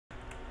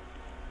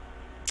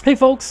Hey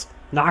folks,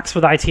 Knox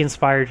with IT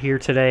Inspired here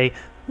today.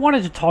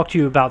 Wanted to talk to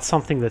you about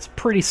something that's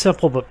pretty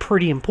simple but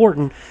pretty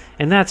important,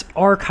 and that's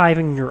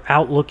archiving your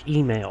Outlook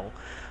email.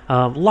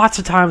 Lots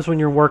of times when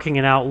you're working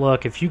in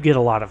Outlook, if you get a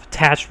lot of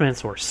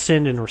attachments or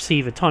send and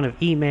receive a ton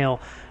of email,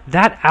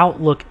 that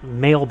Outlook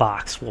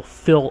mailbox will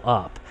fill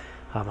up.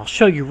 I'll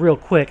show you real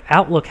quick.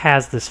 Outlook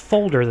has this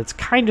folder that's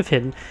kind of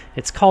hidden.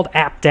 It's called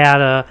App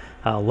Data,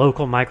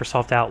 local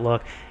Microsoft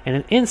Outlook,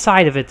 and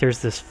inside of it there's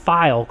this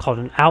file called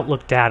an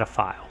Outlook data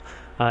file.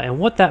 And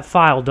what that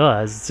file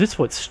does is this is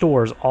what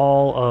stores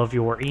all of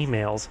your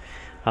emails.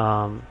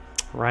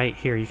 Right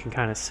here you can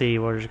kind of see,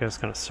 we're just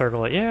going to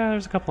circle it. Yeah,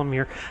 there's a couple of them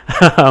here.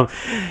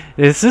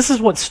 This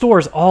is what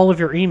stores all of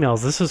your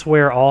emails. This is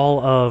where all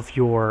of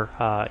your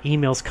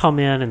emails come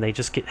in, and they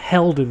just get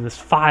held in this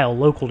file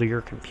local to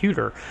your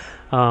computer.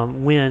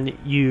 When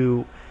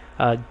you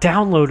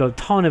download a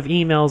ton of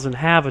emails and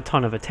have a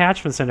ton of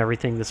attachments and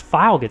everything, this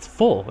file gets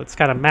full. It's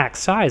got a max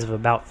size of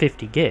about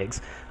 50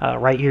 gigs.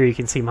 Right here you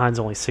can see mine's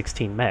only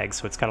 16 megs,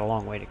 so it's got a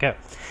long way to go.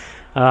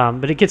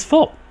 But it gets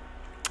full.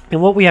 And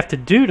what we have to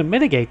do to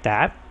mitigate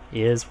that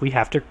is we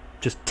have to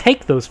just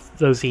take those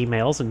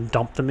emails and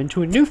dump them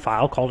into a new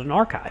file called an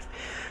archive.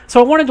 So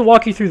I wanted to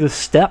walk you through the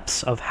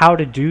steps of how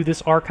to do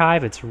this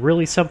archive. It's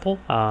really simple.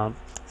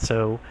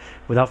 So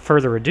without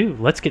further ado,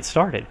 let's get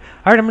started.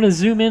 All right, I'm going to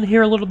zoom in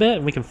here a little bit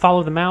and we can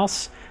follow the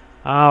mouse.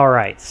 All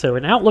right, so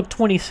in Outlook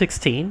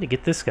 2016, to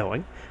get this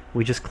going,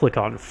 we just click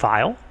on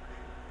File.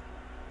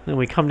 Then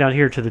we come down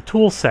here to the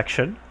Tools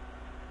section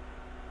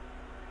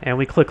and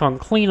we click on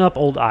Clean Up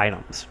Old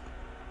Items.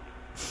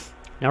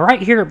 Now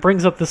right here it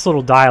brings up this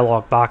little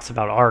dialog box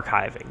about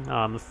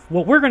archiving.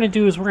 What we're going to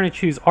do is we're going to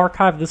choose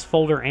Archive this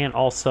folder and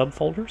all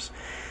subfolders.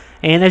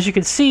 And as you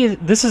can see,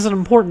 this is an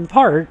important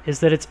part, is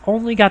that it's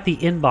only got the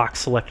inbox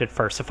selected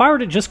first. If I were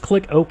to just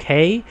click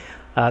OK,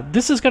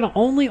 this is going to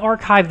only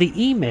archive the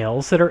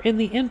emails that are in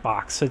the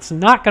inbox. It's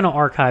not going to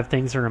archive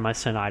things that are in my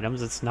sent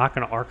items. It's not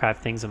going to archive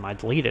things in my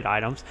deleted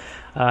items.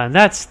 And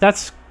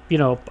that's you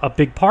know, a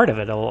big part of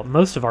it.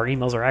 Most of our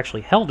emails are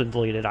actually held in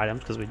deleted items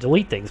because we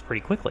delete things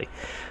pretty quickly.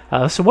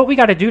 So what we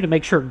got to do to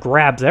make sure it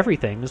grabs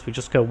everything is we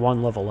just go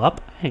one level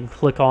up and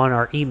click on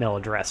our email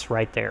address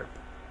right there.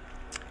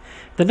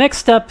 The next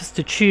step is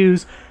to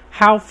choose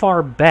how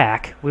far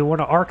back we want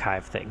to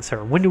archive things,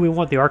 or when do we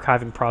want the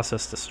archiving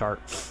process to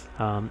start.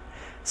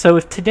 So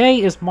if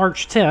today is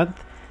March 10th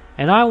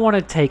and I want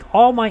to take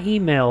all my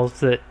emails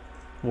that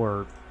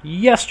were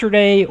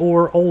yesterday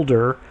or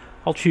older,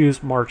 I'll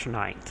choose March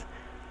 9th.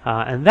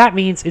 And that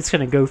means it's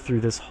going to go through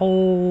this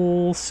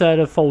whole set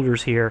of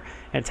folders here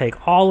and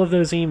take all of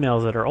those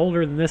emails that are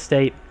older than this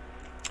date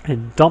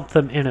and dump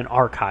them in an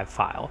archive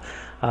file.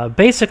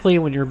 Basically,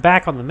 when you're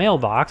back on the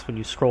mailbox, when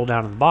you scroll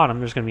down to the bottom,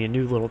 there's going to be a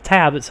new little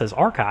tab that says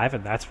Archive,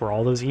 and that's where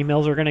all those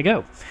emails are going to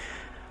go.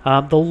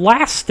 The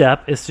last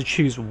step is to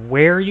choose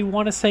where you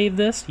want to save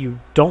this. You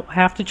don't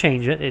have to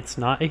change it. It's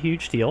not a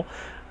huge deal.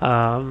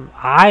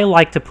 I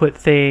like to put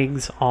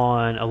things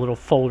on a little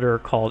folder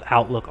called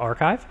Outlook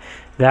Archive.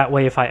 That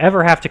way, if I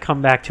ever have to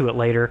come back to it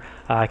later,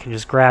 I can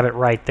just grab it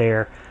right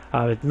there.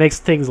 It makes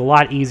things a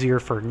lot easier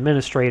for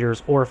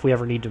administrators, or if we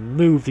ever need to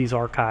move these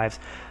archives,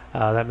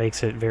 that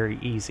makes it very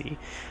easy.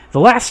 The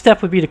last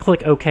step would be to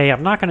click OK.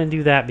 I'm not going to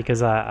do that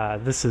because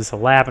this is a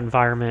lab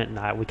environment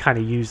and we kind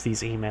of use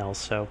these emails.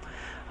 So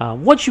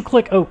once you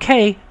click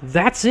OK,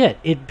 that's it.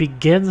 It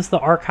begins the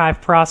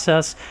archive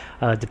process.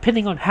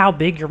 Depending on how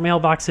big your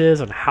mailbox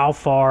is and how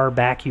far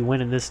back you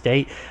went in this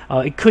date,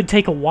 it could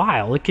take a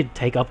while. It could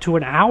take up to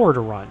an hour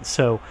to run.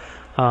 So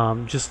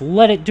just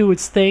let it do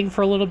its thing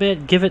for a little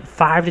bit. Give it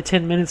 5 to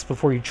 10 minutes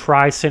before you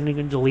try sending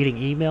and deleting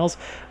emails.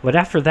 But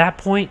after that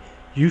point,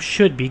 you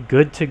should be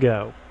good to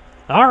go.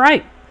 All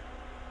right,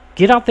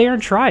 get out there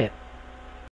and try it.